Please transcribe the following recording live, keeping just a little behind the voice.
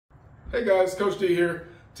Hey guys, Coach D here.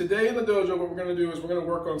 Today in the dojo, what we're going to do is we're going to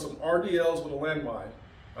work on some RDLs with a landmine.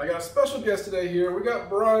 I got a special guest today here. We got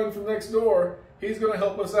Brian from next door. He's going to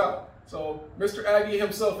help us out. So Mr. Aggie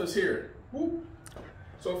himself is here. Woo.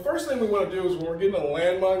 So first thing we want to do is when we're getting a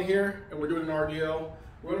landmine here and we're doing an RDL,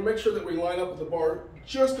 we want to make sure that we line up with the bar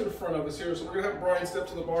just in front of us here. So we're going to have Brian step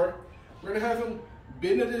to the bar. We're going to have him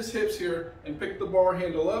bend at his hips here and pick the bar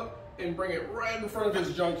handle up and bring it right in front of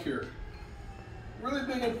his junk here. Really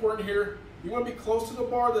big important here, you want to be close to the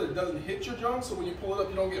bar that it doesn't hit your junk, so when you pull it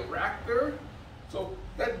up you don't get racked there. So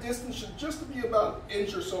that distance should just be about an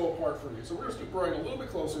inch or so apart from you. So we're just going to bring a little bit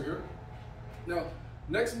closer here. Now,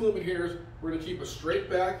 next movement here is we're going to keep a straight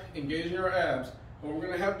back, engaging our abs. And what we're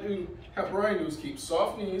going to have Brian do is keep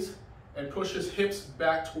soft knees and push his hips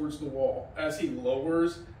back towards the wall as he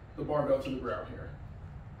lowers the barbell to the ground here.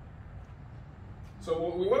 So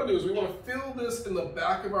what we want to do is we want to feel this in the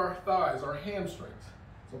back of our thighs, our hamstrings.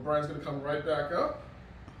 So Brian's going to come right back up.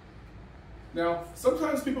 Now,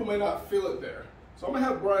 sometimes people may not feel it there. So I'm going to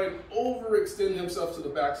have Brian overextend himself to the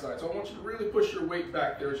backside. So I want you to really push your weight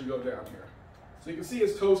back there as you go down here. So you can see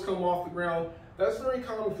his toes come off the ground. That's very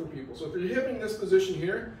common for people. So if you're hitting this position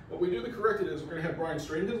here, what we do to correct it is we're going to have Brian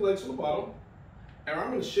straighten his legs from the bottom, and I'm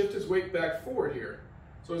going to shift his weight back forward here.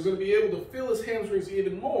 So he's going to be able to feel his hamstrings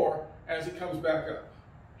even more as he comes back up.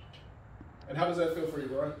 And how does that feel for you,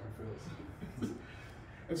 Brian? It feels.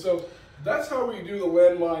 And so that's how we do the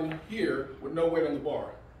landmine here with no weight on the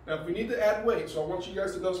bar. Now if we need to add weight, so I want you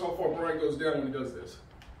guys to notice how far Brian goes down when he does this.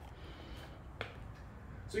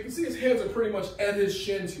 So you can see his hands are pretty much at his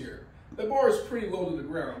shins here. The bar is pretty low to the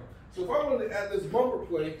ground. So if I wanted to add this bumper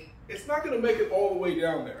plate, it's not going to make it all the way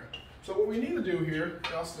down there. So what we need to do here,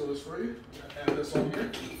 I'll steal this for you, add this on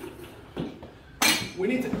here. We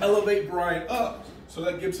need to elevate Brian up so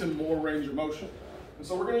that gives him more range of motion. And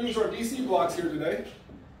so we're going to use our DC blocks here today.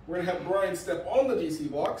 We're going to have Brian step on the DC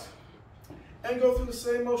blocks and go through the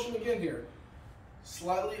same motion again here.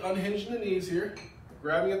 Slightly unhinging the knees here,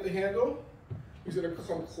 grabbing at the handle. He's going to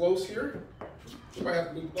come close here. If I have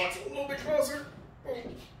to move the blocks a little bit closer.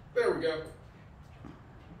 Boom. There we go.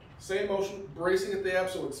 Same motion, bracing at the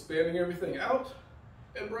abs, so expanding everything out.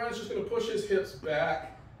 And Brian's just going to push his hips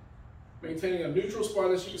back, maintaining a neutral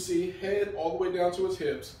spine, as you can see, head all the way down to his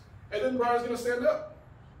hips. And then Brian's going to stand up.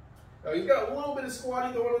 Now he's got a little bit of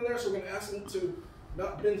squatting going in there, so we're going to ask him to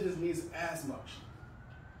not bend his knees as much.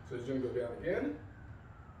 So he's going to go down again.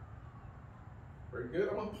 Very good.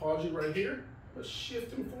 I'm going to pause you right here. I'm going to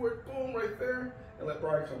shift him forward, boom, right there, and let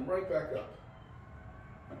Brian come right back up.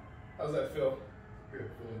 How's that feel? Good.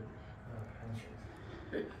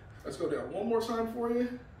 Okay, let's go down one more time for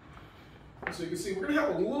you. So you can see we're going to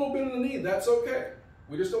have a little bit in the knee. That's okay.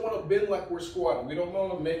 We just don't want to bend like we're squatting. We don't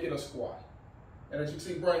want to make it a squat. And as you can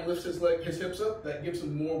see, Brian lifts his hips up. That gives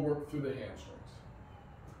him more work through the hamstrings.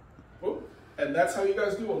 Whoop. And that's how you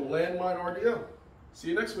guys do a landmine RDL. See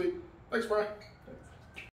you next week. Thanks, Brian.